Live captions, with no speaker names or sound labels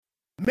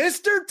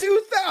Mr.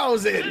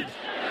 2000.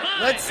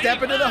 Let's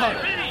step into the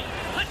huddle.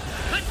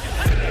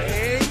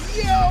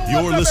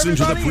 You're listening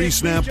to the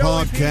Pre-Snap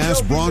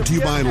Podcast, brought to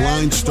you by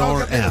Line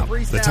Star app,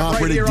 the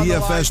top-rated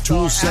DFS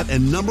tool set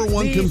and number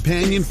one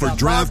companion for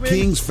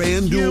DraftKings,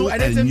 FanDuel,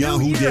 and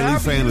Yahoo Daily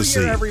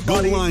Fantasy.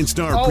 Go Line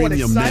Star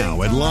Premium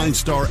now at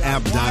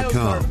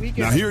linestarapp.com.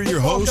 Now here are your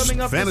hosts,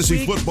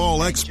 fantasy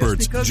football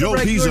experts Joe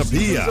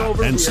Pisapia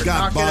and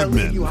Scott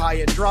Bogman. You high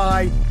and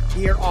dry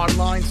here on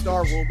Line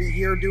Star. We'll be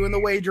here doing the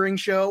wagering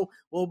show.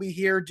 We'll be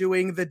here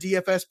doing the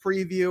DFS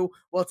preview.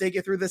 We'll take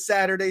you through the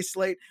Saturday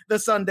slate, the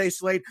Sunday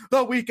slate,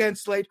 the weekend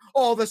slate,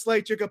 all the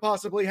slates you could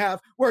possibly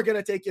have. We're going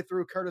to take you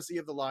through courtesy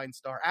of the Line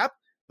Star app,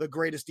 the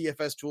greatest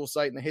DFS tool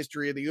site in the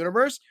history of the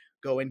universe.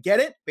 Go and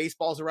get it.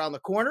 Baseball's around the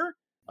corner.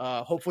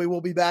 Hopefully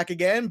we'll be back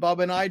again,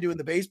 Bubba and I doing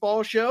the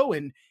baseball show.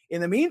 And in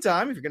the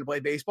meantime, if you're going to play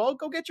baseball,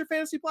 go get your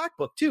Fantasy Black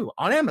Book too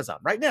on Amazon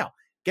right now.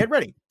 Get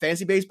ready.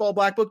 Fantasy Baseball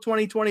Black Book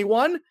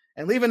 2021,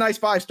 and leave a nice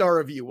 5-star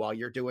review while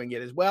you're doing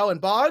it as well. And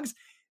Boggs,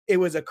 it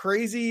was a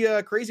crazy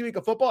week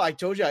of football. I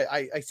told you,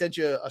 I sent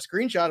you a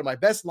screenshot of my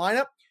best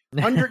lineup,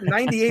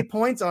 198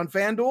 points on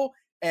FanDuel,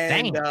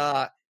 and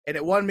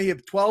it won me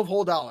 $12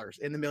 whole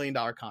in the $1 million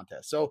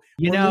contest. So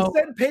we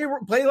said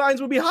play lines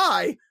would be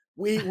high,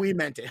 we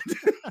meant it.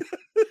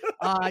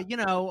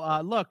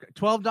 Look,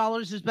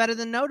 $12 is better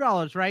than no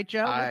dollars, right,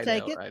 Joe? We'll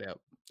take it. I know.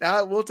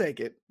 We'll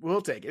take it.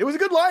 It was a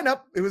good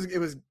lineup. It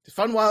was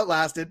fun while it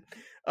lasted.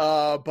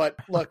 But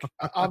look,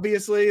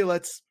 obviously,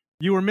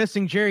 You were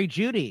missing Jerry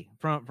Jeudy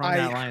from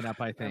that lineup,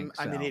 I think.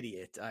 I'm an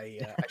idiot. I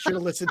should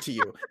have listened to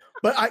you.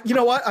 But you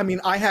know what? I mean,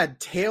 I had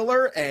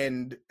Taylor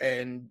and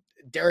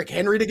Derrick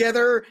Henry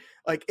together.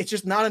 Like, it's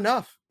just not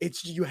enough.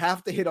 You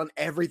have to hit on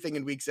everything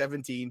in week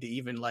 17 to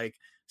even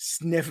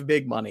sniff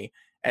big money.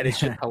 And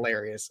it's just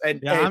hilarious.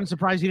 And I'm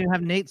surprised you didn't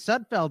have Nate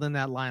Sudfeld in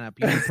that lineup.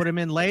 You didn't put him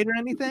in late or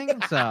anything.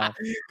 So,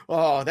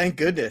 oh, thank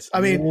goodness. I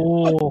mean,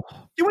 you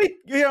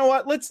know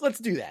what? Let's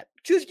do that.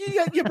 Just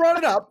you brought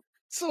it up,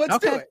 so let's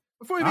do it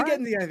before we get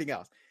into anything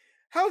else.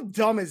 How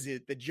dumb is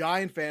it that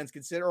Giant fans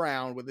can sit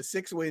around with a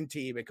 6-win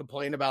team and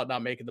complain about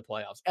not making the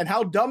playoffs? And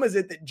how dumb is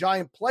it that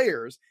Giant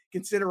players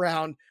can sit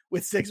around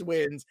with 6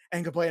 wins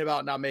and complain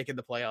about not making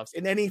the playoffs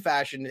in any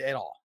fashion at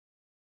all?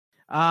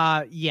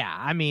 Yeah.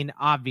 I mean,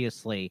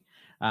 obviously.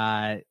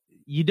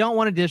 You don't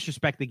want to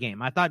disrespect the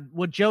game. I thought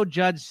what Joe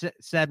Judge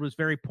said was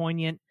very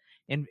poignant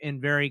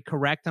and very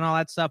correct and all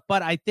that stuff.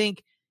 But I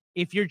think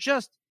if you're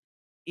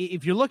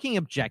looking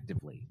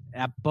objectively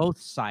at both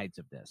sides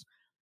of this,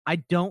 I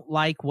don't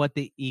like what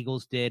the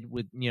Eagles did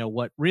with,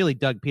 what really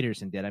Doug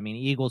Peterson did. I mean,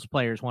 Eagles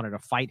players wanted to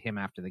fight him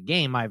after the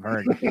game, I've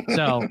heard.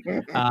 So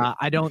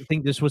I don't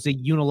think this was a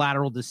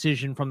unilateral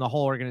decision from the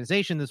whole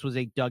organization. This was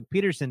a Doug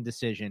Peterson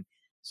decision.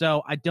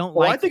 So I don't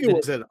I think it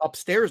was an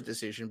upstairs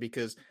decision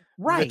because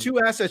the two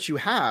assets you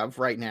have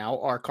right now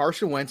are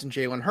Carson Wentz and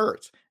Jalen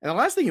Hurts. And the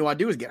last thing you want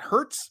to do is get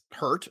Hurts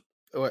hurt,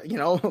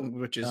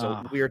 which is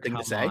a weird thing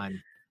to say.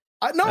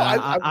 I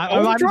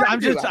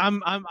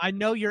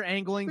know you're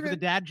angling for the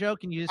dad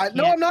joke and you just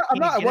I'm not.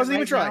 I wasn't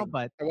even trying.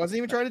 I wasn't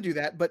even trying to do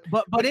that. But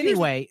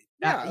anyway,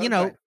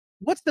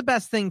 what's the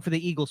best thing for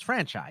the Eagles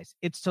franchise?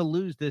 It's to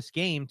lose this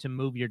game to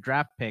move your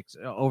draft picks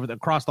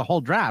across the whole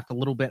draft a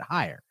little bit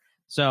higher.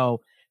 So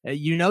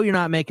you're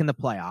not making the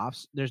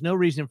playoffs. There's no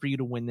reason for you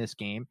to win this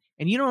game,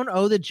 and you don't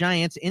owe the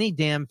Giants any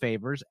damn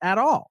favors at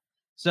all.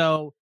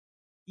 So,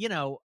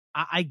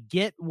 I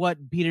get what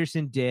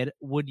Peterson did.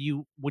 Would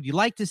you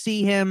like to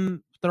see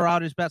him throw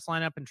out his best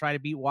lineup and try to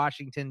beat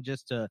Washington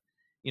just to,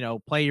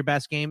 play your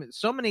best game?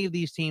 So many of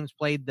these teams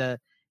played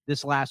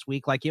this last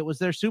week like it was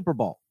their Super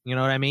Bowl. You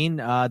know what I mean?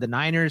 The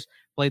Niners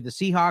played the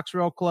Seahawks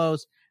real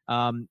close.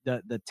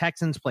 The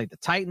Texans played the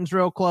Titans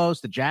real close.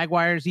 The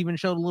Jaguars even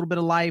showed a little bit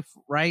of life,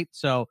 right?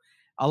 So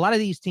a lot of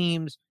these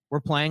teams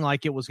were playing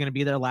like it was going to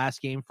be their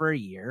last game for a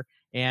year.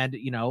 And,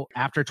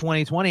 after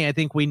 2020, I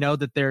think we know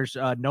that there's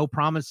no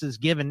promises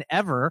given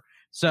ever.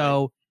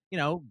 So,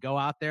 go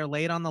out there,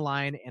 lay it on the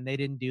line, and they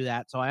didn't do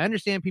that. So I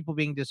understand people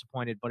being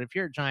disappointed, but if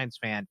you're a Giants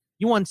fan,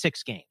 you won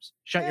 6 games.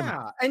 Shut your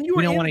mouth. And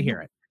we don't want to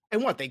hear it.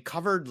 And what, they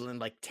covered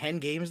in 10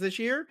 games this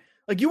year?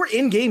 You were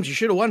in games you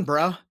should have won,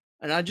 bro.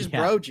 And I just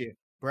broed you.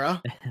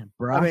 Bruh.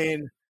 I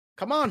mean,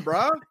 come on,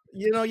 bruh.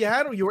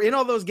 You were in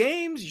all those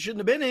games you shouldn't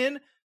have been in.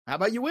 How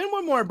about you win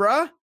one more,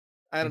 bruh?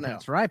 I don't know.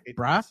 That's right,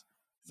 bruh. Is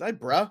that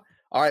bruh?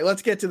 All right,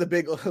 let's get to the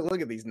big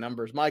look at these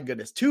numbers. My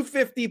goodness.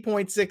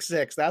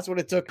 250.66. That's what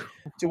it took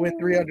to win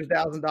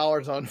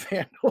 $300,000 on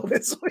FanDuel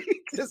this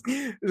week.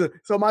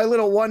 So my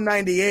little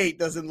 198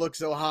 doesn't look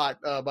so hot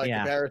by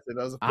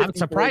comparison. I'm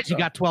surprised you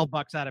got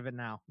 $12 out of it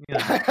now.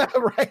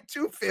 Right,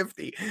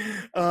 250.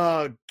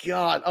 Oh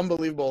God,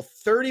 unbelievable.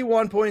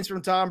 31 points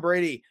from Tom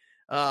Brady,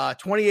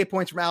 28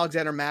 points from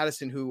Alexander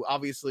Mattison, who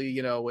obviously,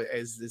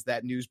 as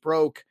that news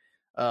broke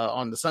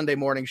on the Sunday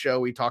morning show,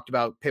 we talked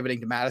about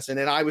pivoting to Madison,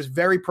 and I was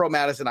very pro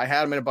Madison. I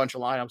had him in a bunch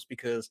of lineups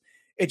because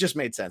it just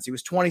made sense. He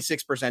was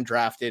 26%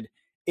 drafted.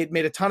 It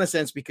made a ton of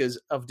sense because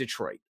of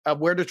Detroit, of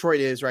where Detroit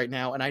is right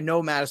now. And I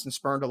know Madison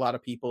spurned a lot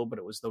of people, but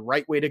it was the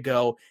right way to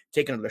go,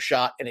 taking another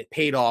shot, and it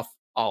paid off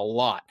a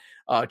lot.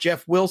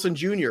 Jeff Wilson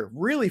Jr.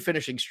 really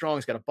finishing strong.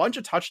 He's got a bunch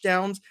of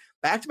touchdowns,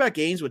 back-to-back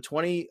games with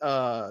 20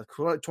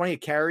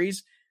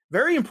 carries.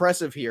 Very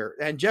impressive here.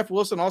 And Jeff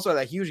Wilson also had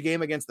that huge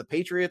game against the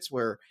Patriots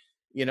where,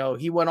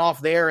 he went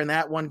off there in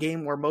that one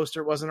game where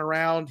Mostert wasn't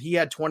around. He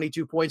had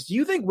 22 points. Do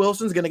you think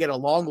Wilson's going to get a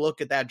long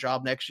look at that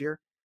job next year?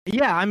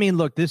 Yeah, I mean,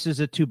 look, this is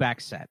a two-back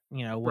set,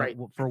 right.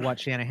 for what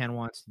Shanahan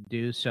wants to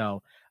do.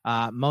 So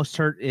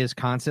Mostert is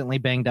constantly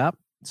banged up.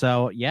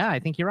 So, yeah, I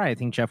think you're right. I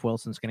think Jeff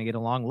Wilson's going to get a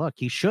long look.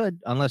 He should,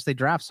 unless they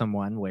draft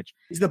someone, which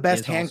he's the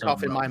best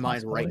handcuff in my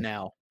mind right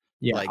now.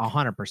 Yeah,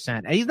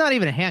 100%. He's not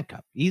even a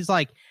handcuff. He's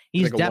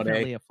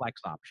definitely a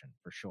flex option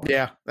for sure.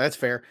 Yeah, that's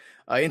fair.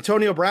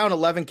 Antonio Brown,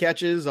 11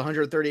 catches,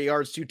 138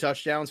 yards, 2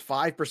 touchdowns,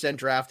 5%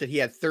 drafted. He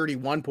had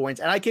 31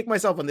 points. And I kicked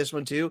myself on this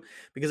one too,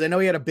 because I know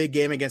he had a big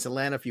game against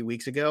Atlanta a few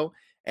weeks ago.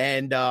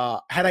 And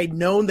had I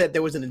known that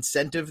there was an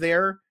incentive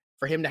there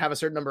for him to have a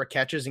certain number of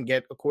catches and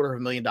get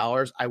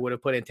 $250,000, I would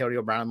have put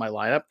Antonio Brown in my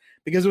lineup,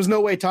 because there was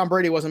no way Tom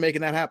Brady wasn't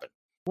making that happen.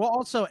 Well,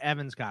 also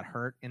Evans got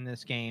hurt in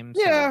this game.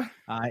 So,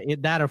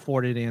 that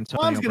afforded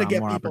Antonio Brown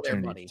more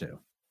opportunities too.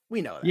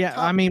 We know that. Yeah,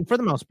 I mean, for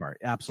the most part,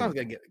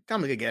 absolutely.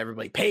 Tom's gonna get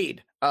everybody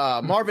paid.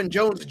 Marvin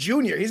Jones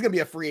Jr., he's gonna be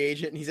a free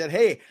agent, and he said,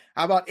 "Hey,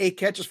 how about 8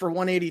 catches for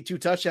 182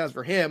 touchdowns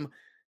for him?"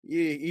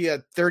 He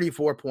had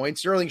 34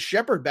 points. Sterling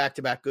Shepard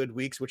back-to-back good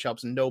weeks, which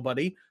helps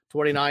nobody.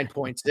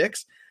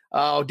 29.6.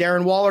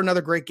 Darren Waller,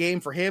 another great game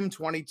for him.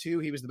 22.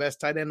 He was the best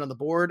tight end on the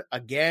board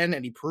again,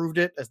 and he proved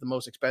it as the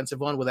most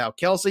expensive one without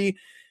Kelsey.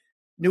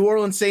 New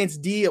Orleans Saints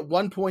D at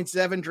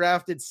 1.7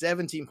 drafted,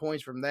 17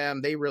 points from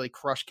them. They really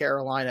crushed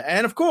Carolina.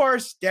 And of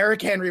course,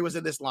 Derrick Henry was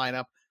in this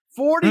lineup.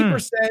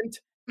 40%,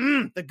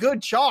 the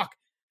good chalk.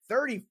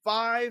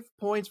 35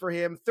 points for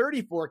him,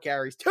 34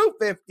 carries,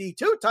 250,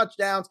 2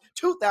 touchdowns,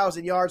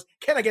 2,000 yards.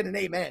 Can I get an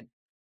amen?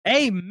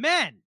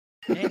 Amen.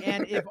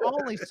 And if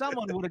only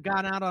someone would have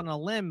gone out on a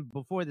limb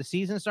before the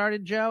season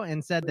started, Joe,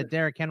 and said that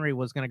Derrick Henry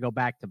was going to go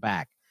back to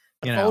back.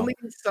 If only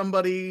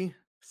somebody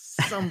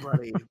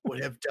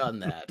would have done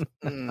that.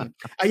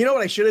 You know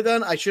what I should have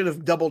done? I should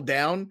have doubled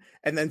down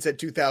and then said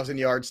 2,000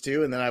 yards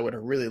too, and then I would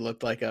have really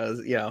looked like I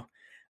was,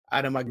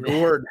 out of my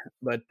gourd.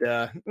 But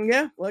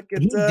look,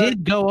 he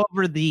did go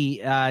over the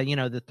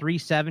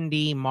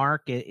 370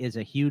 mark is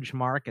a huge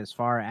mark as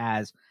far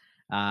as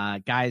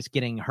guys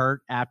getting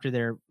hurt after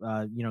their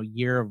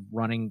year of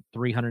running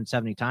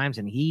 370 times,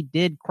 and he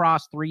did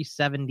cross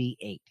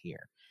 378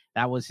 here.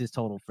 That was his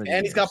total for the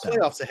year. He's got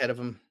playoffs ahead of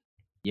him.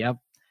 Yep.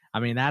 I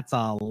mean, that's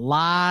a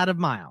lot of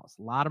miles.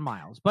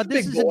 But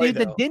this is a dude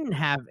that didn't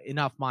have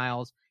enough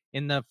miles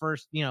in the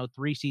first,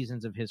 3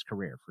 seasons of his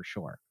career, for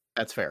sure.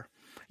 That's fair.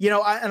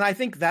 I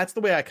think that's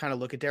the way I kind of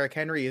look at Derrick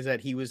Henry, is that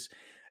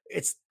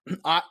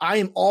I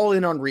am all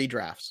in on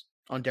redrafts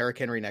on Derrick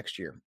Henry next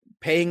year.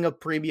 Paying a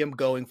premium,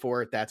 going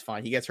for it, that's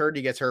fine. He gets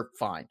hurt,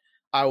 fine.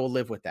 I will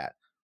live with that.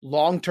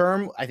 Long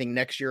term, I think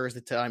next year is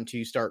the time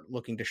to start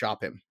looking to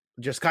shop him.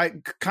 Just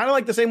kind of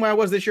like the same way I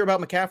was this year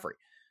about McCaffrey.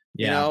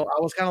 Yeah. I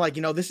was kind of like,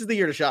 this is the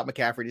year to shop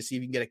McCaffrey to see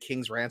if you can get a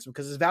king's ransom,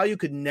 because his value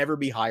could never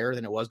be higher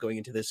than it was going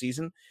into this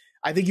season.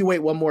 I think you wait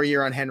one more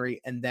year on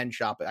Henry and then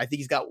shop it. I think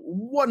he's got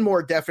one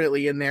more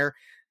definitely in there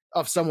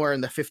of somewhere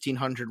in the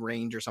 1,500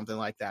 range or something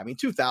like that. I mean,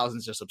 2,000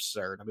 is just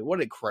absurd. I mean, what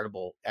an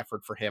incredible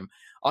effort for him.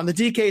 On the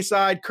DK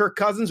side, Kirk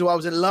Cousins, who I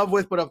was in love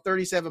with, put up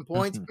 37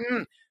 points.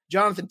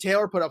 Jonathan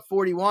Taylor put up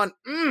 41.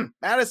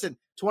 Madison,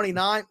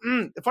 29.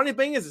 The funny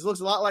thing is, this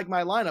looks a lot like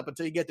my lineup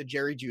until you get to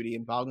Jerry Jeudy,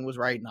 and Bogdan was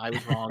right and I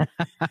was wrong.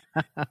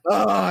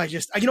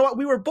 You know what?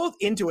 We were both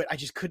into it. I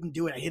just couldn't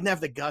do it. I didn't have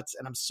the guts,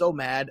 and I'm so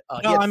mad.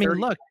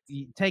 Look,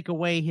 you take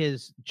away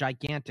his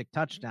gigantic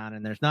touchdown,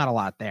 and there's not a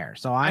lot there.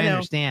 So I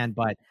understand,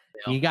 but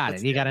you got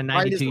it. You got a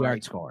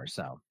 92-yard score.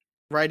 So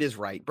right is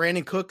right.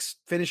 Brandon Cooks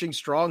finishing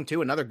strong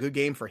too. Another good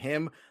game for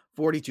him.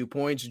 42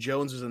 points.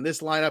 Jones was in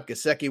this lineup.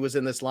 Gesicki was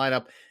in this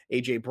lineup.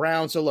 AJ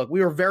Brown. So look,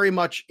 we were very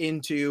much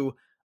into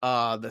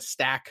the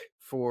stack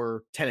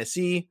for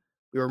Tennessee.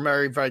 We were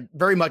very,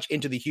 very much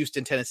into the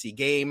Houston-Tennessee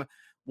game.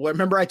 Well,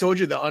 remember I told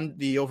you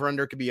the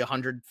over-under could be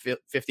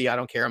 150. I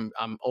don't care.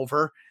 I'm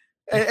over.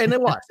 And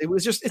it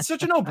was. It's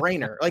such a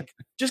no-brainer. Like,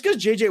 just because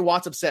J.J.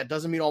 Watt's upset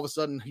doesn't mean all of a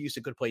sudden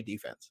Houston could play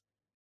defense.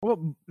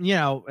 Well,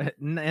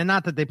 and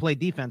not that they played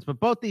defense,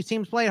 but both these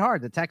teams played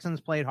hard. The Texans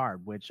played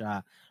hard, which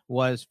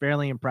was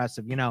fairly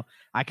impressive.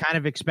 I kind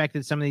of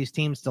expected some of these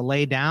teams to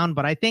lay down,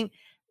 but I think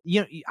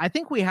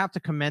we have to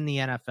commend the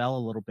NFL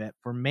a little bit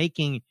for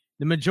making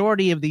the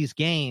majority of these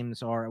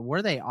games, or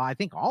were they, I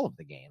think all of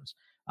the games,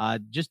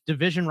 just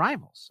division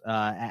rivals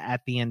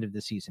at the end of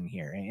the season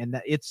here.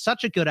 And it's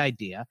such a good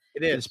idea.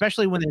 It is.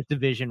 Especially when there's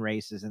division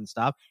races and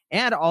stuff.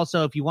 And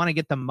also, if you want to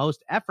get the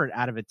most effort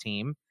out of a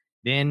team,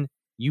 then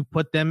you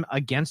put them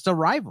against a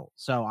rival.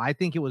 So I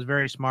think it was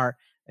very smart.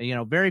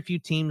 Very few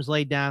teams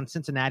laid down.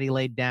 Cincinnati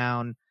laid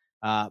down.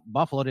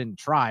 Buffalo didn't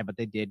try, but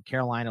they did.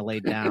 Carolina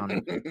laid down.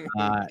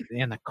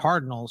 And the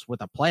Cardinals,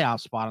 with a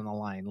playoff spot on the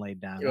line, laid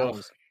down.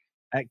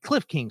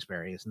 Cliff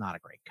Kingsbury is not a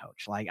great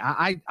coach. Like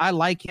I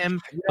like him.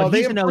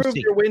 They improved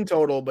your win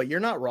total, but you're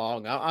not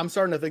wrong. I'm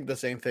starting to think the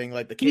same thing.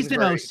 Like he's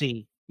an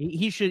OC.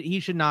 He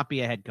should not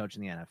be a head coach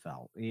in the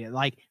NFL.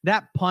 Like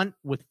that punt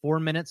with 4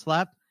 minutes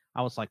left,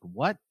 I was like,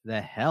 what the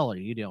hell are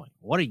you doing?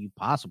 What are you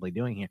possibly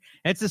doing here?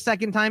 It's the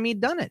second time he'd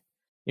done it.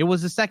 It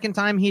was the second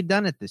time he'd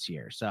done it this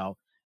year. So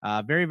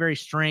very, very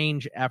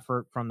strange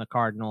effort from the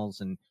Cardinals.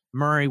 And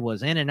Murray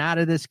was in and out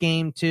of this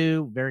game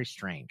too. Very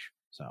strange.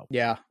 So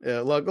yeah,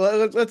 look,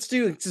 let's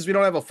do, since we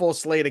don't have a full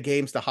slate of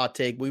games to hot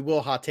take. We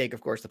will hot take,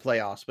 of course, the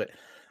playoffs, but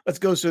let's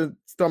go to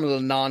some of the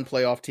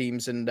non-playoff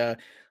teams. And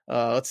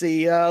let's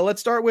see.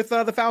 Let's start with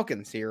the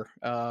Falcons here.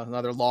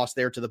 Another loss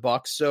there to the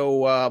Bucs.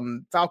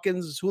 So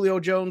Falcons, Julio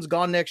Jones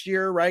gone next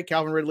year, right?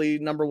 Calvin Ridley,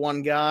 number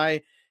one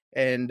guy.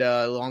 And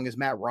as long as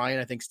Matt Ryan,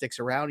 I think, sticks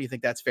around, you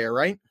think that's fair,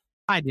 right?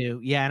 I do.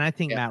 Yeah. And I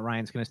think Matt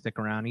Ryan's going to stick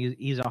around.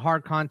 He's a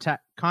hard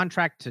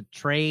contract to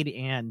trade.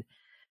 And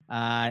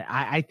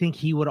I think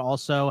he would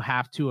also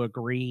have to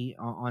agree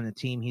on the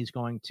team he's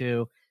going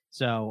to.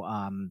 So,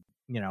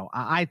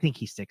 I think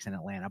he sticks in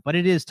Atlanta, but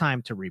it is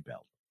time to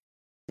rebuild.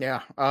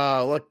 Yeah.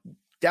 Look,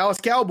 Dallas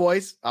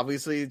Cowboys,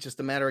 obviously it's just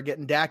a matter of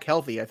getting Dak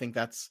healthy. I think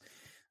that's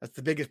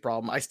the biggest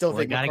problem. I still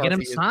think got to get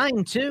him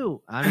signed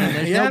too. I mean,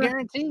 there's no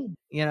guarantee.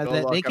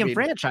 They can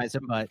franchise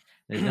him, but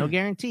there's no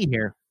guarantee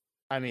here.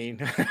 I mean,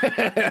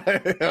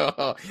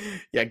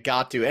 yeah,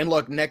 got to. And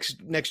look, next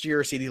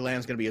year, CeeDee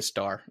Lamb's going to be a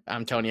star.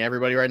 I'm telling you,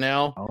 everybody right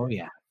now. Oh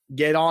yeah,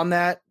 get on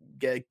that.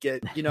 Get.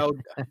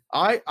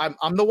 I'm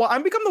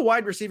become the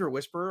wide receiver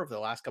whisperer of the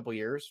last couple of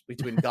years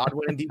between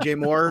Godwin and DJ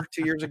Moore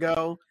 2 years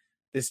ago.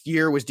 This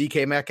year was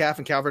DK Metcalf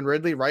and Calvin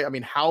Ridley, right? I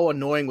mean, how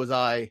annoying was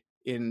I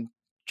in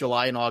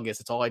July and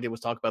August? That's all I did was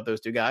talk about those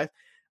two guys.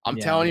 I'm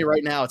telling you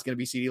right now, it's going to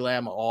be CeeDee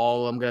Lamb.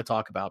 All I'm going to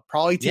talk about.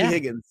 Probably T.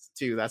 Higgins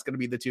too. That's going to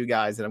be the two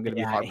guys that I'm going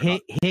to be talking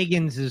about.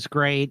 Higgins is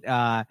great,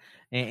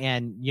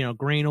 and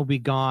Green will be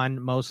gone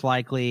most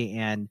likely.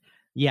 And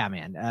yeah,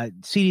 man,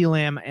 CeeDee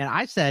Lamb. And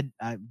I said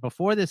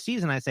before this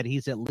season, I said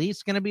he's at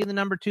least going to be the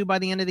number 2 by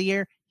the end of the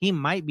year. He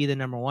might be the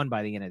number 1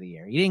 by the end of the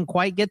year. He didn't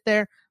quite get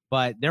there,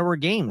 but there were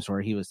games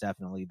where he was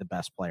definitely the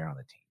best player on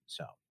the team.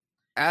 So,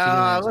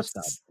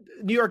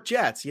 New York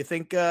Jets. You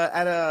think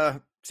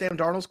Sam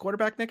Darnold's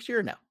quarterback next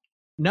year?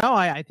 No,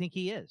 I think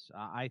he is.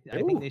 I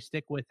think they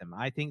stick with him.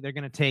 I think they're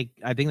going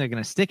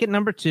to stick at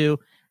number 2.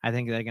 I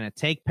think they're going to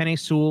take Penei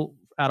Sewell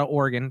out of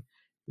Oregon.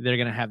 They're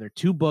going to have their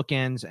 2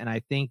 bookends, and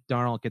I think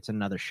Darnold gets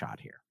another shot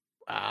here.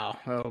 Wow.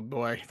 Oh,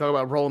 boy. Talk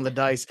about rolling the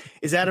dice.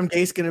 Is Adam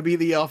Gase going to be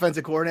the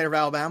offensive coordinator of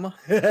Alabama?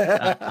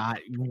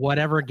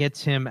 Whatever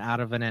gets him out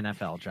of an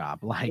NFL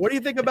job. Like, what do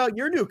you think about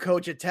your new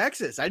coach at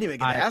Texas? I didn't even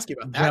get to ask you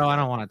about that. Joe, I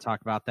don't want to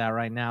talk about that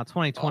right now.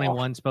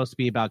 2021 is supposed to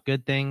be about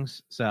good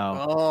things. So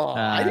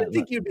I didn't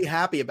think you'd be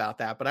happy about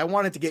that, but I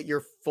wanted to get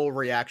your full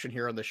reaction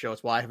here on the show.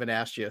 That's why I haven't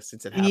asked you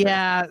since it happened.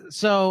 Yeah.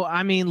 So,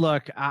 I mean,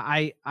 look,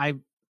 I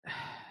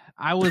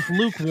was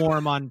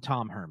lukewarm on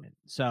Tom Herman.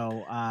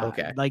 So,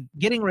 like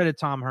getting rid of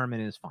Tom Herman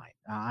is fine.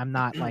 I'm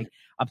not like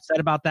upset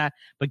about that,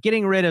 but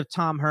getting rid of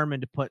Tom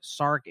Herman to put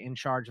Sark in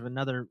charge of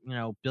another,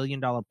 $1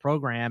 billion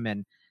program.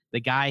 And the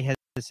guy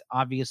has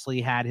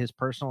obviously had his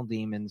personal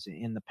demons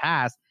in the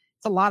past.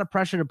 It's a lot of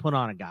pressure to put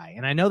on a guy.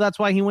 And I know that's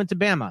why he went to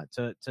Bama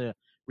to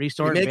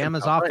restore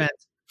Bama's offense.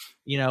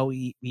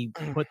 Right. He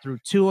put through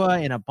Tua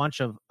and a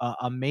bunch of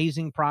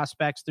amazing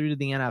prospects through to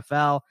the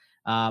NFL.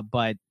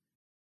 But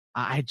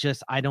I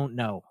don't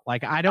know.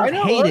 Like, I don't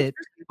hate it,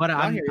 but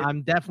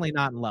I'm definitely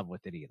not in love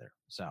with it either.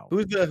 So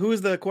who's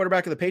the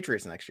quarterback of the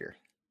Patriots next year?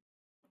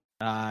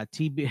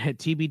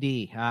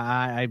 TBD.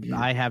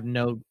 I have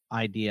no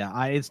idea.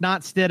 It's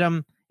not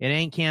Stidham. It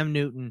ain't Cam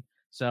Newton.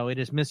 So it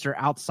is Mr.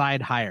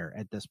 Outside Hire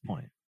at this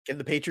point. Can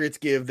the Patriots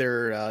give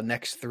their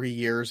next 3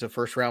 years of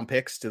first round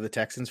picks to the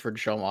Texans for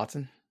Deshaun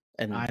Watson?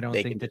 And I don't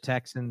think the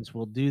Texans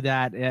will do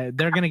that. They're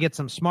going to get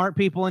some smart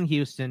people in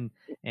Houston,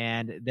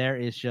 and there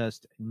is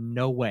just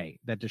no way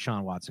that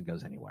Deshaun Watson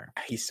goes anywhere.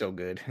 He's so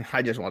good.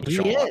 I just want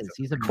Deshaun Watson.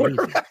 He's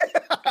amazing.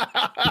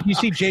 You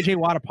see J.J.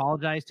 Watt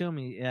apologize to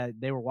him?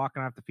 They were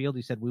walking off the field.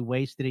 He said, "We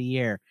wasted a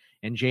year,"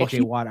 and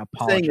J.J. Watt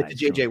apologized. Saying it to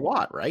J.J.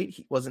 Watt, right?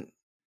 He wasn't.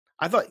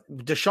 I thought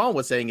Deshaun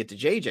was saying it to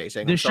J.J.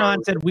 Saying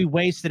Deshaun said, "We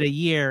wasted a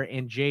year,"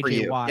 and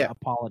J.J. Watt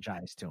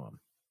apologized to him.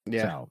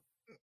 Yeah. So.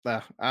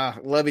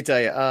 Let me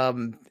tell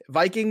you,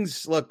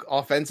 Vikings look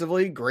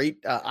offensively great.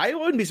 I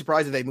wouldn't be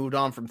surprised if they moved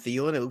on from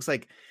Thielen. It looks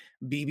like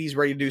BB's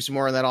ready to do some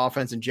more on that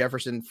offense, and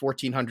Jefferson,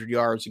 1,400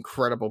 yards,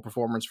 incredible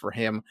performance for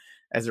him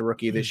as a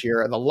rookie this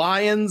year. And the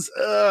Lions,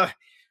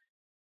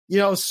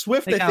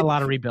 Swift. They got a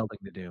lot of rebuilding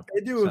to do. They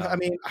do. So. I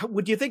mean,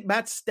 would you think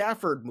Matt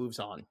Stafford moves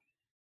on?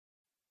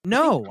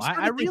 No,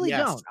 I really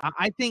don't.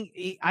 I think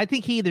he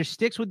either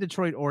sticks with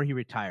Detroit or he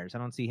retires. I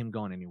don't see him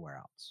going anywhere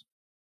else.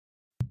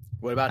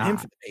 What about him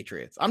for the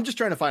Patriots? I'm just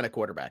trying to find a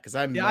quarterback because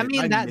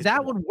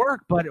that would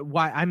work, but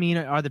why? I mean,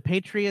 are the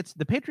Patriots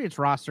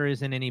roster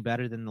isn't any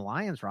better than the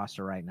Lions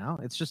roster right now?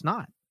 It's just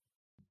not.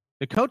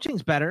 The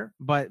coaching's better,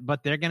 but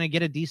they're going to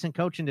get a decent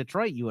coach in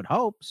Detroit. You would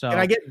hope. So can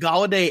I get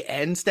Golladay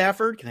and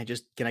Stafford? Can I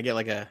get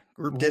like a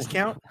group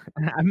discount?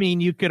 I mean,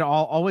 you could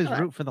always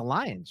root for the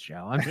Lions,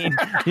 Joe. I mean,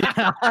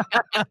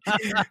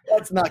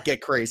 let's not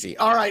get crazy.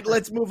 All right,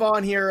 let's move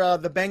on here.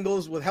 The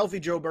Bengals with healthy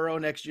Joe Burrow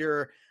next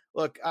year.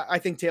 look, I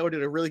think Taylor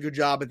did a really good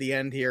job at the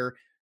end here.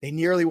 They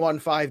nearly won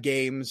 5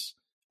 games.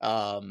 T.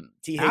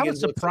 Higgins I was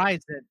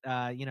surprised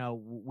that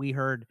we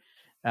heard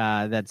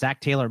that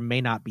Zach Taylor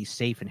may not be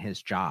safe in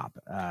his job.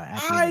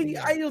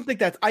 I don't think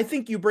that's. I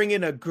think you bring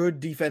in a good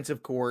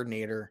defensive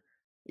coordinator.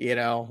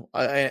 So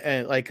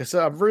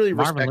I'm really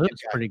Marvin Lewis,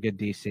 pretty good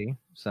DC.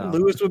 So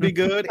Lewis would be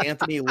good.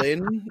 Anthony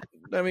Lynn.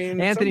 I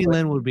mean, Anthony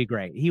Lynn would be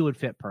great. He would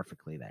fit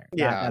perfectly there.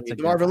 Yeah,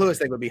 the Marvin Lewis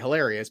thing would be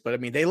hilarious. But I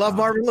mean, they love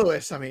Marvin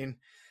Lewis. I mean,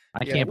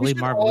 I can't believe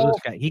Marvin Lewis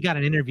got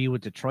an interview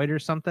with Detroit or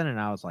something, and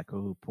I was like,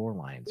 "Oh, poor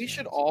Lions." We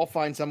should all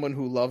find someone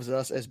who loves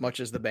us as much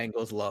as the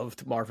Bengals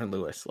loved Marvin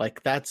Lewis.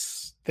 Like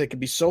they could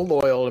be so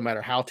loyal no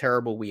matter how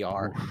terrible we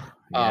are.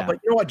 Yeah. But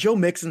you know what? Joe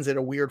Mixon's at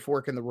a weird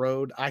fork in the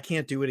road. I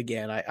can't do it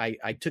again.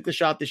 I took the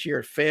shot this year.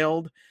 It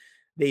failed.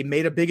 They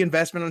made a big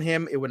investment on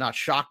him. It would not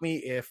shock me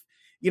if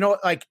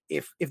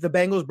the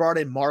Bengals brought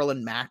in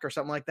Marlon Mack or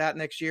something like that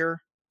next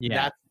year.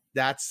 Yeah.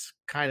 That's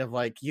kind of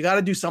like, you got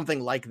to do something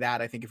like that,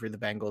 I think, if you're the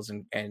Bengals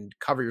and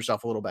cover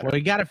yourself a little better. Well,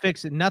 you got to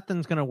fix it.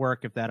 Nothing's going to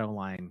work if that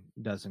O-line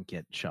doesn't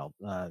get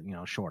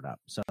short up.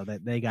 So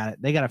they got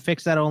to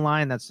fix that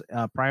O-line. That's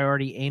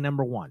priority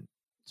number 1.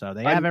 So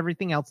they have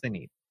everything else they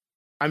need.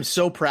 I'm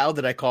so proud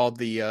that I called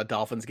the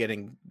Dolphins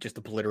getting just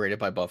obliterated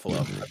by Buffalo.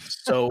 I'm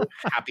so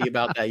happy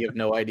about that. You have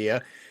no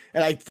idea.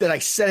 And I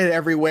said it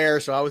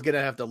everywhere, so I was going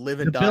to have to live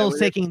and die. The Bills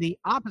taking the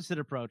opposite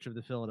approach of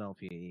the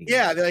Philadelphia Eagles.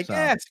 Yeah, they're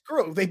like,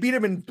 screw it. They beat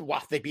him in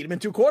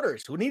 2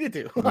 quarters. Who needed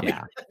to?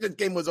 Yeah. The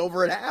game was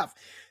over at half.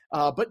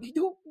 But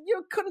you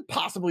couldn't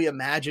possibly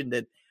imagine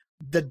that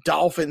the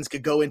Dolphins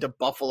could go into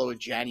Buffalo in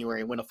January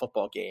and win a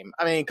football game.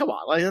 I mean, come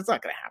on, that's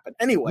not going to happen.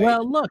 Anyway.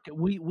 Well, look,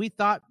 we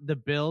thought the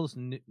Bills,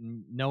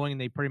 knowing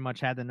they pretty much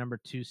had the number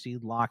 2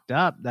 seed locked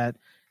up, that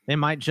they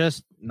might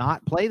just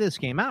not play this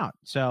game out.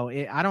 So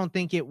I don't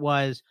think it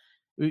was.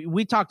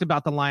 We talked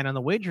about the line on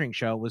the wagering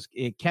show.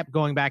 It kept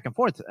going back and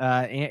forth.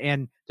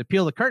 And to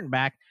peel the curtain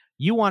back,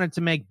 you wanted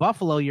to make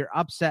Buffalo your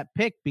upset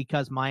pick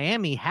because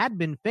Miami had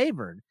been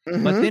favored,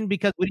 but then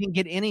because we didn't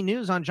get any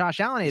news on Josh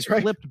Allen, it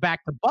flipped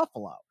back to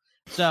Buffalo.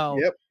 So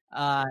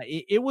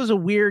it was a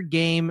weird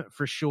game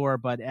for sure.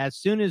 But as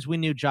soon as we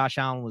knew Josh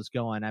Allen was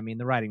going, I mean,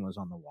 the writing was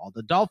on the wall.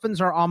 The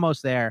Dolphins are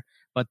almost there,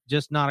 but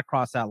just not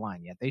across that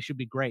line yet. They should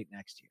be great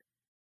next year.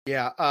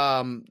 Yeah.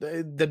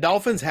 The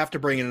Dolphins have to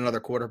bring in another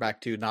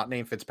quarterback too, not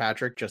named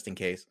Fitzpatrick, just in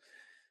case.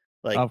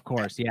 Like, of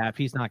course, yeah. If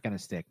he's not going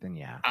to stick, then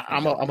yeah.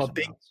 I'm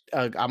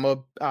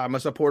a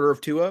supporter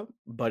of Tua,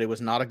 but it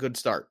was not a good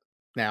start.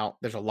 Now,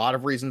 there's a lot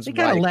of reasons. You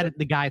gotta let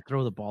the guy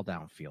throw the ball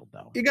downfield,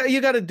 though. You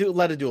got to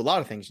let it do a lot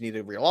of things. You need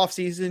a real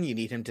offseason. You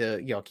need him to,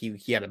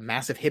 he had a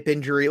massive hip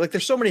injury. Like,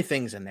 there's so many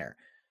things in there,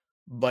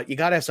 but you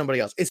got to have somebody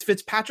else. Is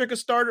Fitzpatrick a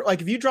starter?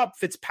 Like, if you drop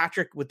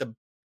Fitzpatrick with the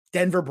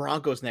Denver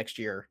Broncos next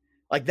year,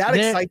 like that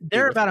excites me.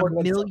 There are about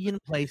 1 million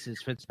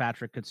places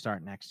Fitzpatrick could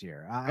start next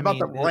year. How about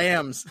the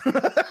Rams?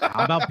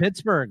 How about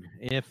Pittsburgh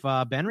if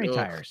Ben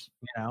retires?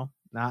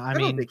 I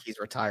don't think he's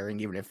retiring,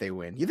 even if they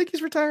win. You think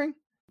he's retiring?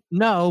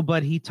 No,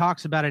 but he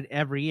talks about it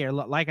every year.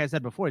 Like I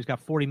said before, he's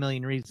got 40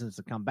 million reasons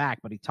to come back,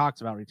 but he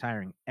talks about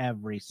retiring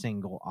every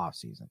single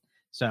offseason.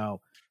 So,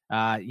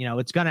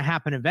 it's going to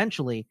happen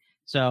eventually.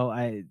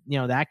 So,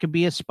 that could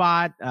be a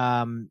spot.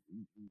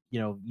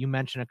 You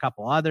mentioned a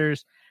couple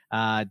others.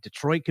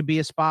 Detroit could be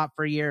a spot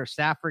for a year if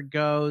Stafford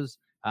goes.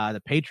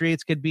 The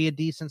Patriots could be a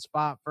decent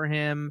spot for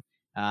him.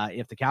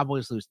 If the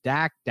Cowboys lose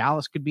Dak,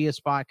 Dallas could be a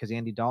spot because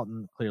Andy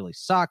Dalton clearly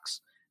sucks.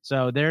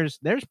 So there's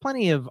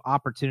plenty of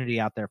opportunity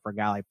out there for a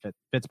guy like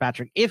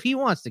Fitzpatrick if he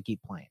wants to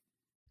keep playing.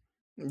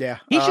 Yeah.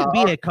 He should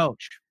be a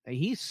coach.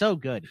 He's so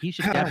good. He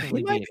should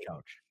definitely be a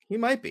coach. He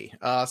might be.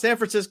 San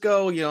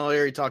Francisco, I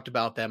already talked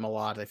about them a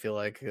lot, I feel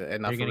like. They're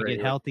going to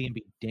get healthy and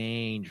be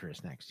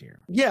dangerous next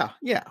year. Yeah.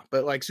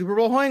 But like Super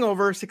Bowl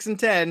hangover,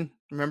 6-10.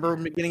 Remember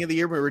beginning of the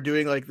year we were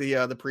doing like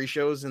the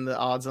pre-shows and the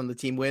odds on the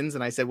team wins,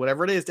 and I said,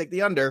 whatever it is, take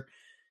the under.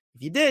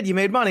 If you did, you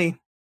made money.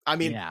 I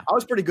mean, I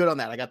was pretty good on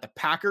that. I got the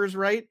Packers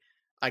right.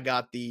 I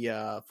got the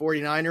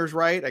 49ers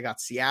right. I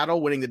got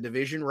Seattle winning the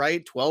division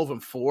right,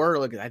 12-4.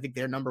 Look, I think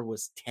their number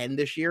was 10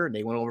 this year, and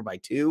they went over by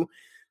 2.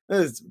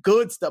 This is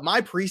good stuff. My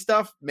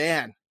pre-stuff,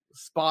 man,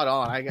 spot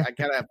on. I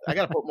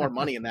gotta put more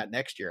money in that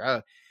next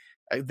year.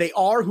 They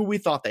are who we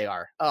thought they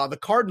are. The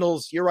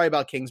Cardinals, you're right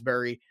about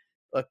Kingsbury.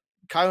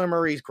 Kyler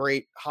Murray's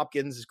great.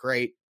 Hopkins is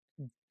great.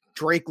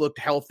 Drake looked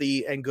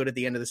healthy and good at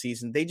the end of the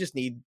season. They just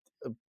need,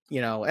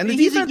 and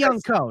he's a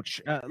young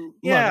coach. And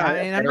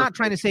I'm not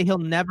trying to say he'll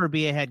never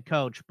be a head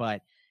coach,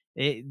 but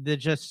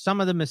just some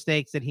of the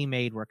mistakes that he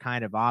made were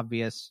kind of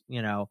obvious,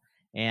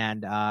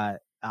 and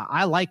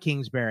I like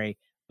Kingsbury,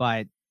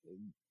 but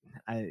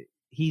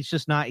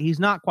he's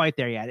not quite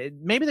there yet.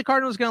 Maybe the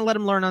Cardinals going to let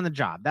him learn on the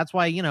job. That's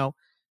why,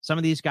 some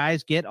of these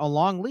guys get a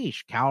long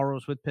leash. Cowher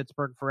was with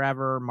Pittsburgh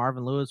forever.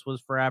 Marvin Lewis was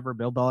forever.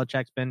 Bill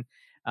Belichick's been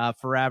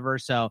forever.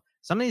 So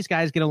some of these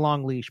guys get a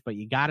long leash, but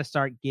you got to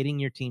start getting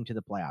your team to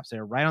the playoffs.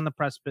 They're right on the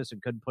precipice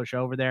and couldn't push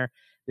over there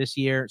this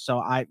year.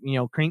 So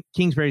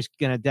Kingsbury's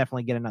going to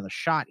definitely get another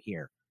shot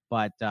here,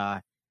 but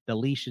the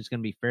leash is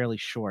going to be fairly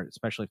short,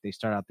 especially if they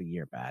start out the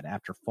year bad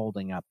after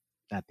folding up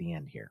at the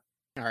end here.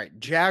 All right,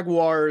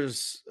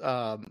 Jaguars.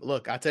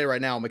 Look, I'll tell you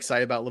right now, I'm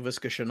excited about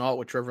Laviska Shenault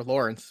with Trevor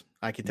Lawrence.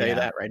 I can tell you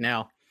that right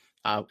now.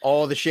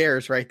 All the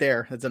shares right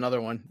there. That's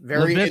another one.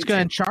 Very Laviska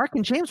and Chark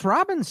and James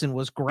Robinson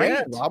was great.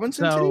 Yeah,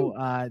 Robinson so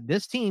too.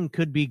 This team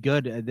could be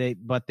good.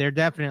 But they're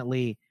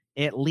definitely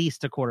at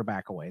least a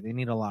quarterback away. They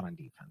need a lot on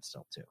defense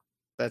still too.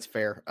 That's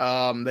fair.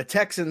 The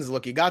Texans,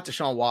 look, you got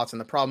Deshaun Watson.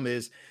 The problem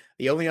is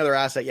the only other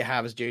asset you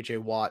have is JJ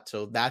Watt.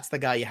 So that's the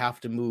guy you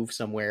have to move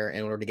somewhere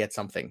in order to get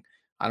something.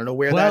 I don't know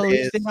where that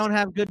is. They don't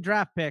have good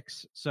draft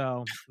picks,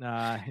 so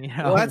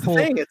Well, that's the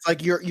thing. It's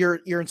like you're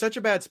in such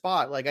a bad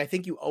spot. Like I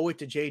think you owe it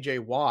to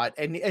JJ Watt,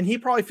 and he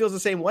probably feels the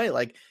same way.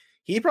 Like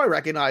he probably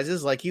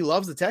recognizes like he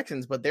loves the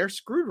Texans, but they're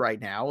screwed right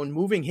now, and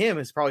moving him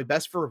is probably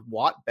best for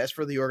Watt, best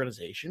for the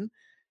organization.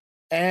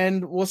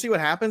 And we'll see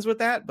what happens with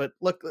that. But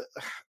look,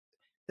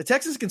 the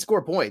Texans can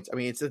score points. I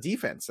mean, it's the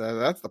defense.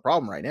 That's the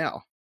problem right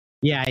now.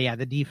 Yeah.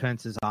 The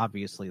defense is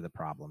obviously the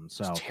problem.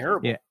 So it's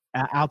terrible. Yeah.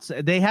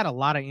 Outside, they had a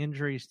lot of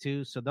injuries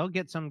too, so they'll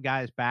get some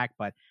guys back.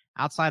 But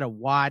outside of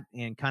Watt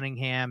and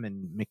Cunningham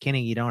and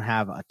McKinney, you don't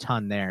have a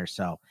ton there.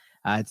 So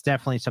it's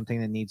definitely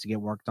something that needs to get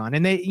worked on.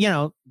 And they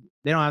don't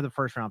have the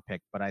first round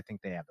pick, but I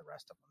think they have the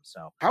rest of them.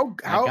 So how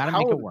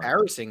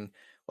embarrassing!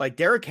 Like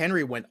Derrick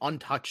Henry went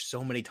untouched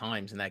so many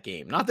times in that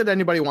game. Not that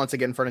anybody wants to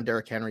get in front of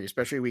Derrick Henry,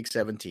 especially week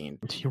 17.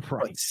 You're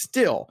right. But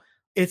still.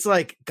 It's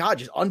like, God,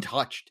 just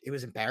untouched. It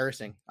was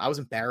embarrassing. I was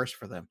embarrassed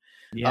for them.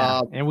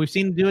 Yeah. And we've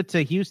seen him do it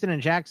to Houston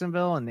and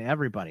Jacksonville and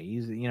everybody.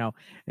 He's,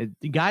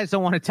 the guys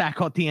don't want to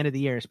tackle at the end of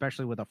the year,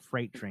 especially with a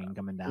freight train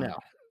coming down. No.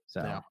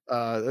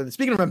 So,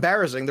 speaking of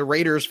embarrassing, the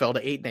Raiders fell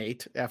to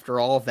 8-8 after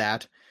all of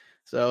that.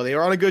 So they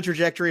were on a good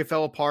trajectory. It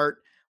fell apart.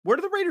 Where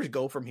do the Raiders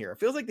go from here? It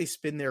feels like they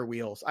spin their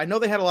wheels. I know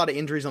they had a lot of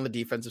injuries on the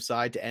defensive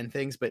side to end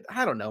things, but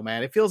I don't know,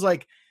 man. It feels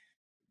like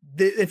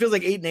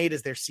 8-8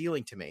 is their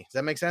ceiling to me. Does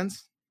that make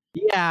sense?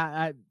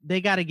 Yeah,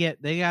 they got to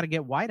get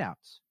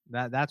wideouts.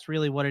 That's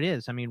really what it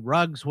is. I mean,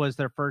 Ruggs was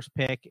their first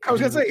pick. I was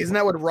gonna say, isn't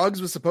that what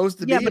Ruggs was supposed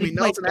to be? But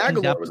Nelson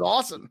Aguilar was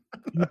awesome.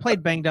 He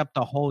played banged up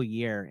the whole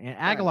year, and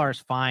Aguilar's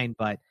fine,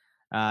 but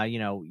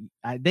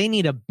they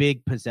need a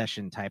big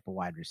possession type of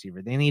wide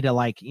receiver. They need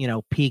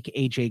a peak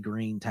AJ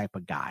Green type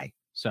of guy.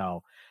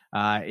 So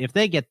if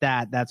they get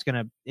that,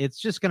 it's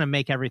just gonna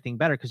make everything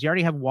better because you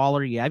already have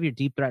Waller, you have your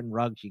deep threat in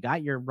Ruggs, you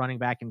got your running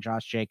back in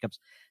Josh Jacobs.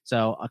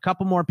 So a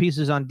couple more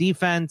pieces on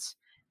defense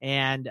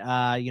and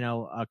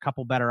a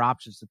couple better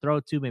options to throw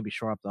to, maybe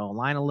shore up the whole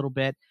line a little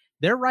bit.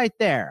 They're right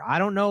there. I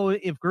don't know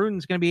if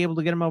Gruden's going to be able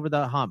to get them over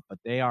the hump, but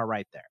they are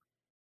right there.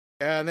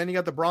 And then you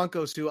got the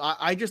Broncos too.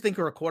 I just think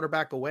are a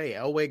quarterback away.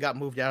 Elway got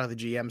moved out of the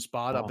GM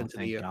spot up into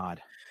the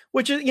God.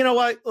 Which is, you know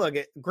what? Look,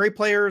 great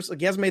players. Like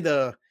he hasn't made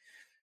the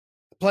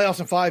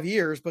playoffs in 5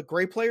 years, but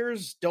great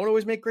players don't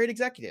always make great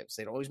executives.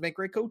 They don't always make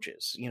great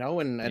coaches,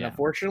 and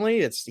unfortunately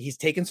he's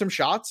taken some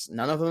shots.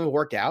 None of them have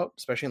worked out,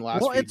 especially in the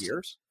last few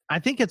years. I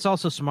think it's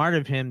also smart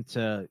of him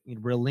to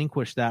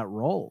relinquish that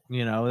role.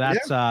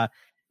 It's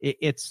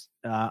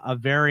a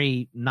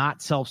very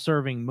not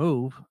self-serving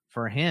move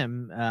for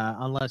him,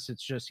 unless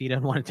it's just he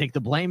doesn't want to take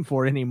the blame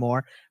for it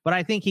anymore. But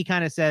I think he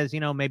kind of says,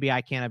 maybe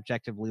I can't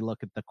objectively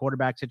look at the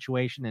quarterback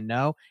situation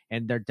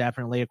and they're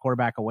definitely a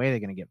quarterback away. They're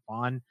going to get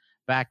Vaughn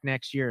back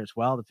next year as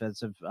well,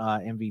 defensive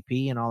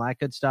MVP and all that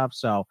good stuff.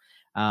 So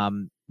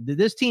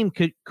this team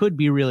could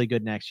be really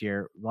good next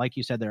year. Like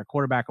you said, they're a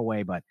quarterback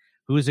away, but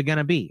who is it going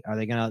to be? Are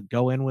they going to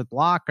go in with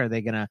Locke? Are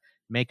they going to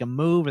make a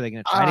move? Are they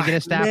going to try to get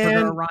a Stafford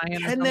or a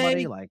Ryan or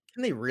somebody?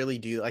 Can they really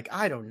do?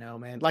 I don't know,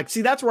 man.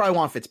 See, that's where I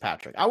want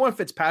Fitzpatrick. I want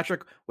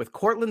Fitzpatrick with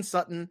Cortland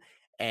Sutton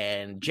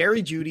and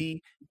Jerry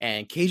Jeudy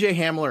and KJ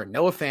Hamler and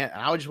Noah Fant.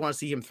 And I just want to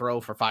see him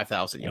throw for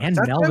 5,000 yards.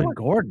 And Melvin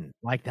Gordon.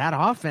 That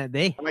offense,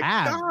 they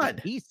have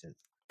pieces.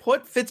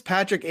 Put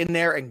Fitzpatrick in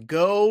there and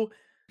go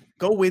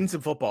win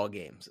some football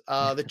games.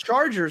 The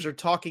Chargers are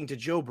talking to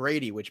Joe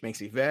Brady, which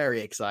makes me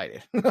very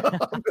excited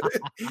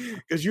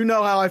because you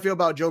know how I feel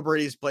about Joe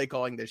Brady's play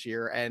calling this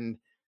year. And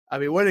I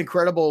mean, what an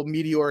incredible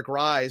meteoric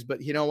rise,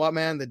 but you know what,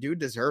 man, the dude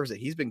deserves it.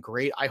 He's been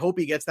great. I hope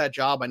he gets that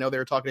job. I know they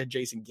were talking to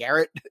Jason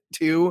Garrett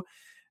too,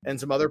 and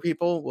some other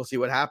people. We'll see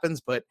what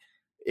happens. But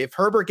if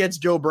Herbert gets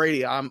Joe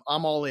Brady, I'm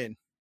all in.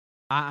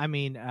 I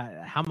mean,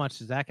 how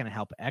much is that going to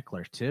help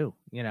Eckler too?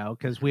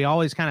 Because we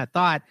always kind of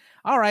thought,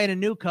 all right, a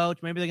new coach,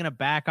 maybe they're going to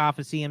back off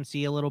of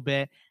CMC a little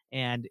bit.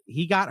 And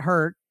he got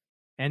hurt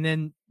and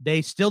then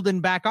they still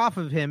didn't back off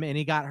of him and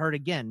he got hurt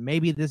again.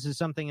 Maybe this is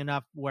something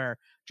enough where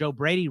Joe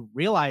Brady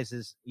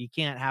realizes you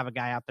can't have a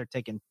guy out there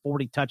taking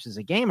 40 touches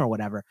a game or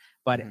whatever,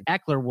 but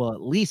Eckler will at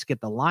least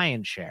get the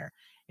lion's share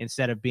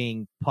instead of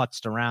being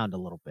putzed around a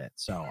little bit.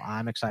 So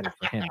I'm excited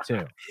for him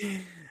too.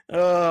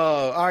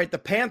 Oh, all right. The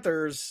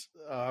Panthers,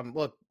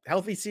 look,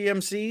 healthy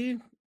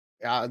CMC.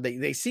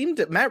 They seemed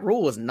to, Matt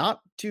Rule was not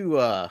too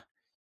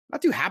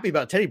happy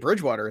about Teddy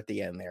Bridgewater at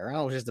the end there.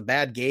 It was just a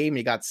bad game.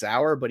 He got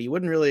sour, but he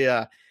wouldn't really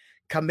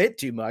commit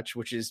too much,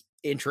 which is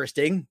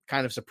interesting,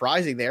 kind of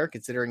surprising there,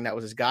 considering that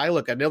was his guy.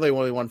 Look, I know they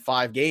only won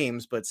 5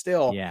 games, but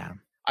still, yeah.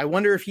 I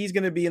wonder if he's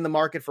going to be in the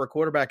market for a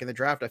quarterback in the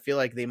draft. I feel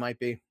like they might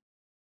be.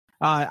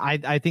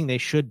 I think they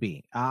should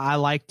be. I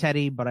like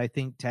Teddy, but I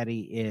think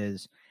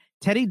Teddy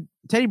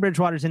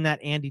Bridgewater's in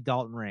that Andy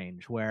Dalton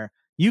range where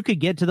you could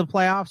get to the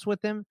playoffs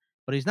with him,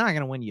 but he's not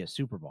going to win you a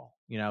Super Bowl.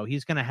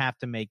 He's going to have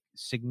to make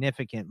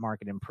significant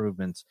market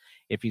improvements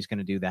if he's going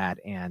to do that.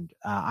 And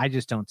I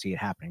just don't see it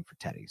happening for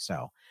Teddy.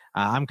 So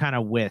I'm kind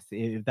of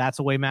if that's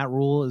the way Matt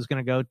Rule is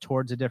going to go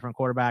towards a different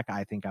quarterback,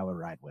 I think I would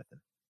ride with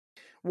him.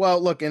 Well,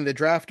 look, in the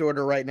draft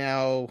order right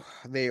now,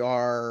 where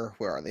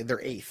are they? They're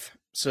 8th.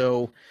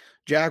 So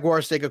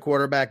Jaguars take a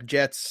quarterback.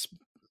 Jets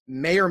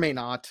may or may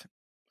not.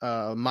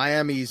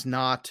 Miami's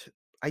not.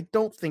 I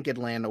don't think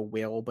Atlanta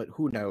will, but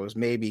who knows?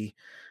 Maybe.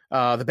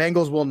 The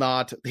Bengals will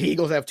not. The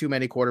Eagles have too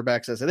many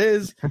quarterbacks as it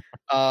is.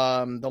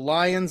 The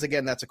Lions,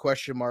 again, that's a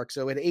question mark.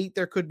 So at 8,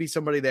 there could be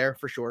somebody there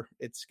for sure.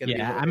 It's going to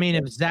be. I mean,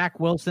 if Zach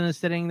Wilson is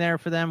sitting there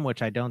for them,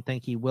 which I don't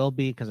think he will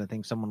be because I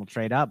think someone will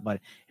trade up, but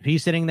if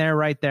he's sitting there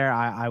right there,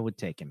 I would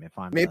take him if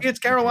I'm. Maybe it's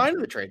Carolina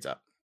that trades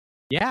up.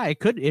 Yeah,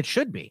 it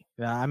should be.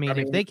 I mean,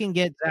 if they can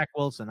get Zach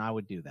Wilson, I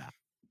would do that.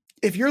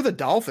 If you're the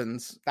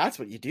Dolphins, that's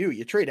what you do.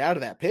 You trade out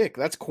of that pick.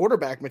 That's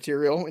quarterback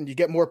material, and you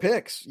get more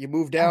picks. You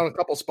move down a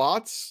couple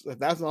spots. If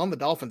that's on the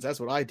Dolphins, that's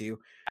what I do.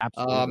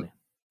 Absolutely.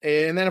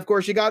 And then, of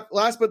course, you got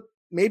last but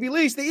maybe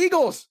least, the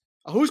Eagles.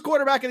 Who's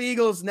quarterback of the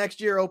Eagles next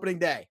year, opening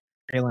day?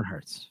 Jalen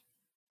Hurts.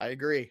 I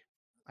agree.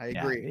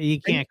 You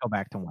can't go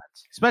back to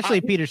Wentz, especially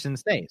if Peterson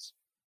stays.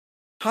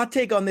 Hot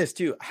take on this,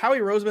 too.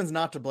 Howie Roseman's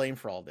not to blame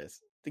for all this.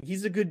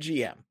 He's a good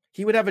GM.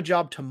 He would have a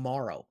job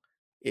tomorrow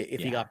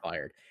if he got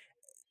fired.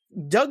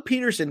 Doug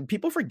Peterson,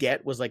 people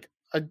forget, was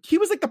he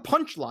was like the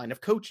punchline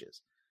of coaches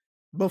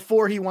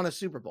before he won a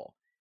Super Bowl.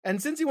 And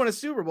since he won a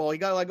Super Bowl, he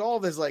got all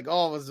this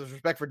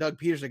respect for Doug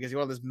Peterson because he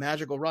won this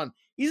magical run.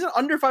 He's an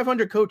under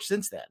 500 coach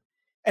since then.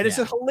 And it's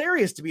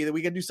hilarious to me that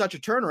we can do such a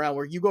turnaround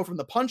where you go from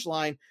the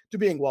punchline to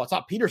being, well, it's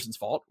not Peterson's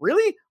fault.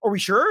 Really? Are we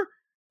sure?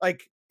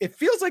 It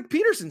feels like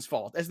Peterson's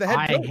fault as the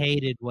head coach. I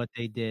hated what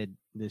they did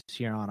this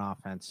year on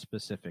offense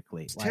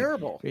specifically. It's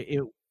terrible.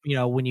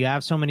 When you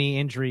have so many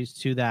injuries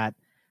to that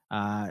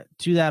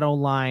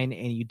O-line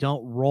and you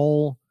don't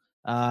roll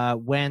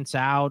Wentz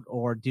out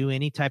or do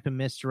any type of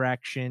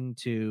misdirection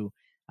to,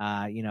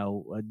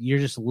 you're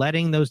just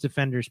letting those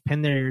defenders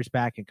pin their ears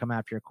back and come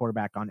after your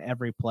quarterback on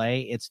every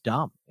play. It's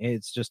dumb.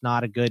 It's just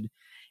not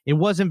it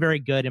wasn't very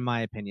good in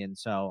my opinion.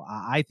 So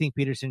I think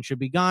Peterson should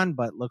be gone,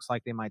 but looks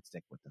like they might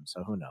stick with him.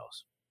 So who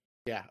knows?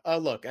 Yeah.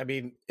 Look, I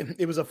mean,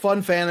 it was a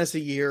fun fantasy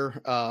year.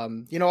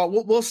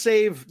 We'll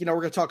save, we're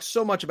going to talk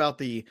so much about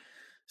the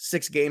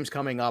 6 games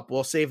coming up.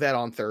 We'll save that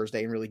on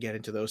Thursday and really get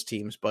into those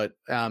teams. But,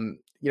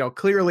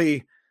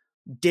 clearly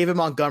David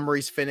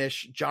Montgomery's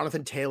finished,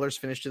 Jonathan Taylor's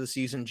finished to the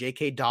season,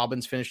 J.K.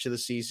 Dobbins finished to the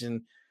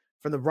season.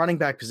 From the running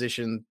back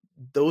position,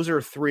 those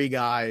are 3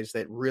 guys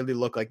that really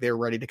look like they're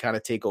ready to kind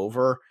of take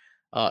over.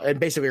 And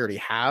basically already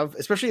have,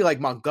 especially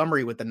like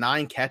Montgomery with the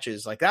 9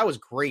 catches. Like that was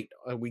great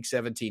week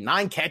 17.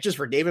 9 catches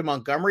for David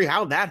Montgomery.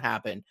 How'd that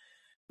happen?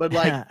 But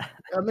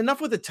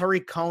enough with the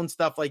Tariq Cohen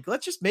stuff.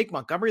 Let's just make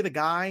Montgomery the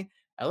guy.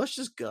 Let's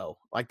just go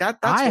like that.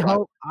 I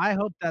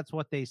hope that's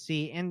what they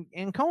see.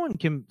 And Cohen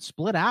can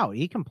split out.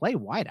 He can play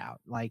wide out.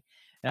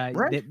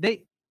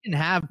 They can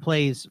have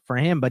plays for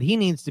him, but he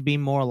needs to be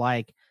more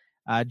like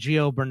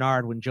Gio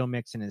Bernard when Joe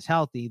Mixon is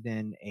healthy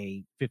than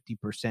a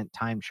 50%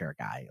 timeshare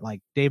guy. Like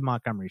Dave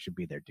Montgomery should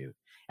be their dude.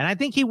 And I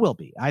think he will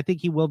be. I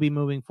think he will be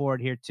moving forward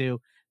here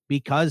too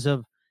because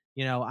of,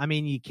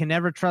 you can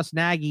never trust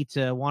Nagy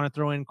to want to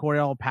throw in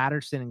Cordell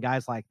Patterson and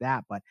guys like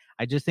that. But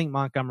I just think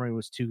Montgomery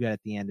was too good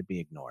at the end to be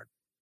ignored.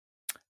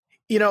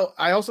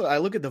 I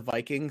look at the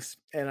Vikings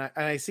and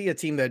I see a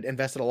team that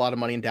invested a lot of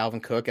money in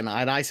Dalvin Cook. And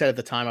I said at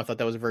the time, I thought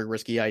that was a very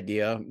risky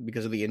idea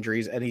because of the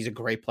injuries. And he's a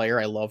great player.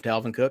 I love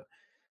Dalvin Cook.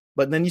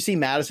 But then you see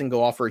Madison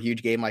go off for a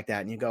huge game like that,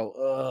 and you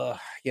go,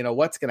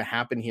 what's going to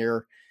happen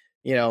here?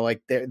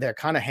 They're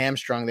kind of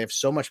hamstrung. They have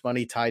so much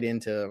money tied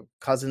into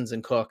Cousins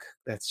and Cook.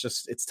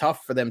 It's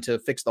tough for them to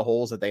fix the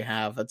holes that they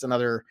have.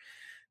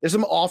 There's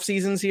some off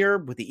seasons here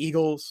with the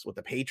Eagles, with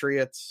the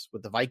Patriots,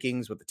 with the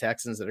Vikings, with the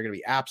Texans that are going to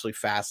be absolutely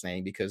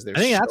fascinating because I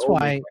think that's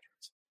why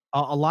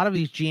a lot of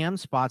these GM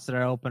spots that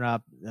are open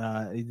up,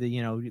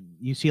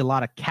 you see a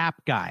lot of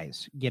cap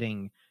guys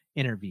getting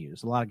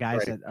interviews, a lot of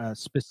guys that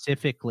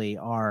specifically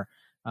are,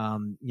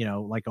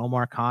 like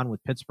Omar Khan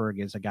with Pittsburgh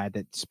is a guy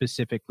that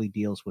specifically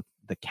deals with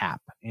the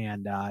cap.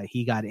 And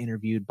he got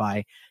interviewed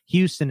by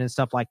Houston and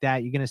stuff like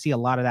that. You're going to see a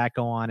lot of that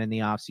go on in the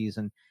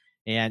offseason.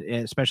 And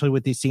especially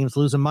with these teams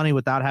losing money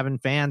without having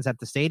fans at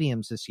the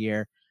stadiums this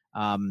year,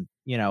 they're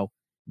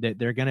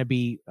going to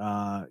be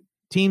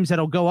teams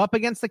that'll go up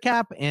against the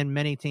cap and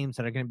many teams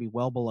that are going to be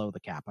well below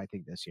the cap, I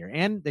think, this year.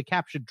 And the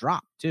cap should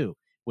drop too,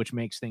 which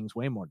makes things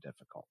way more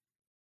difficult.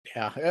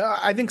 Yeah,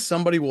 I think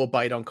somebody will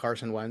bite on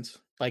Carson Wentz.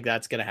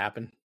 That's going to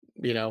happen.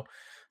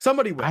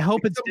 Somebody will. I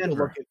hope it's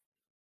Denver.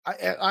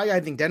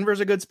 I think Denver's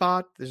a good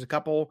spot. There's a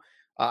couple.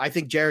 I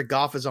think Jared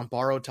Goff is on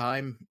borrowed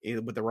time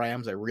with the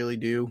Rams. I really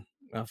do.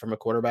 From a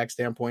quarterback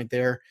standpoint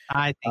there.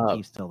 I think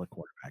he's still the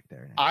quarterback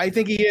there. I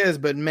think he is,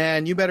 but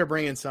man, you better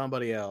bring in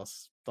somebody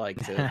else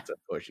to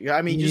push.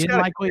 I mean, you didn't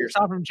like what you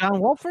saw from John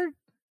Wolford?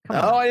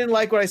 I didn't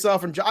like what I saw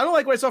from. I don't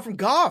like what I saw from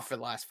Goff for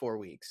the last 4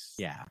 weeks.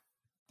 Yeah.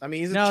 I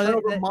mean, he's a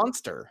turnover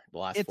monster. The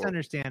last. It's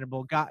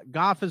understandable.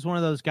 Goff is one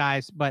of those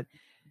guys, but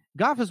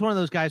Goff is one of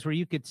those guys where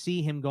you could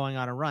see him going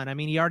on a run. I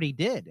mean, he already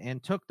did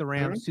and took the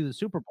Rams to the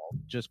Super Bowl.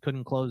 Just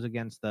couldn't close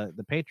against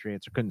the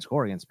Patriots, or couldn't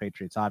score against the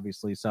Patriots,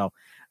 obviously. So,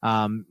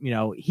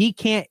 he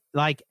can't,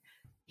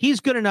 he's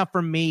good enough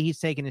for me. He's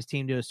taking his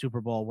team to a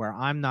Super Bowl where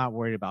I'm not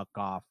worried about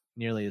Goff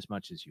nearly as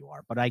much as you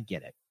are, but I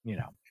get it.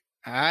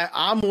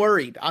 I'm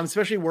worried. I'm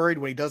especially worried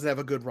when he doesn't have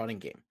a good running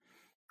game.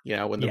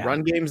 When the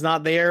run game's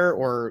not there,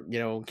 or,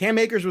 Cam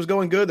Akers was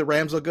going good, the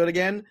Rams look good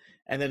again.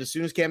 And then as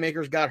soon as Cam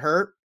Akers got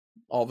hurt,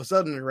 all of a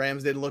sudden the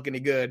Rams didn't look any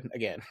good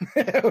again.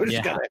 We're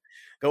just kind of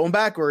going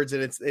backwards.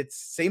 And it's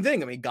same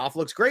thing. I mean, Goff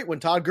looks great when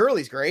Todd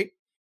Gurley's great.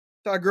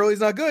 Todd Gurley's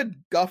not good.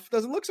 Goff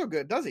doesn't look so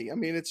good, does he? I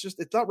mean, it's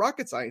not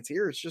rocket science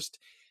here. It's just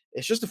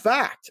a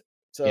fact.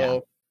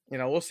 So,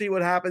 we'll see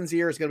what happens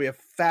here. It's going to be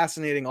a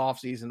fascinating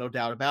offseason, no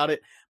doubt about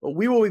it. But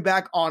we will be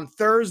back on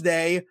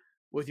Thursday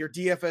with your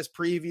DFS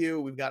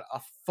preview. We've got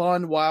a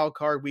fun wild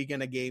card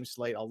weekend of game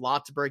slate, a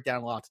lot to break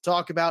down, a lot to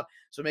talk about.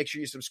 So make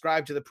sure you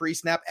subscribe to the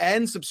pre-snap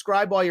and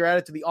subscribe while you're at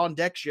it to the On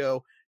Deck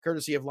Show,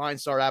 courtesy of Line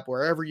Star app,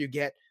 wherever you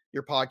get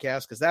your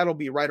podcast, because that'll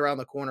be right around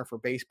the corner for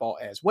baseball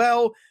as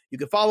well. You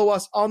can follow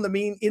us in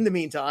the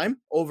meantime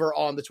over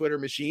on the Twitter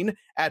machine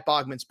at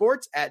Bogman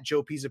Sports, at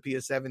Joe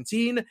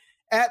Pisapia17,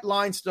 at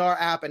Line Star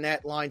app, and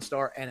at Line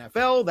Star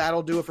NFL.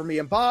 That'll do it for me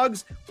and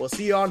Boggs. We'll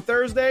see you on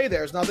Thursday.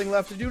 There's nothing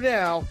left to do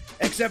now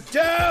except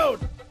down,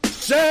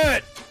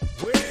 set,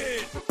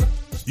 win.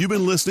 You've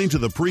been listening to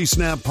the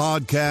Pre-Snap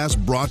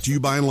Podcast, brought to you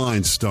by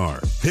Line Star.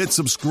 Hit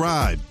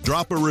subscribe,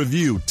 drop a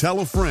review, tell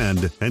a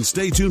friend, and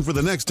stay tuned for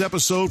the next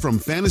episode from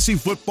fantasy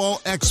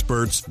football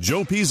experts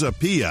Joe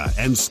Pisapia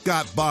and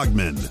Scott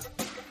Bogman.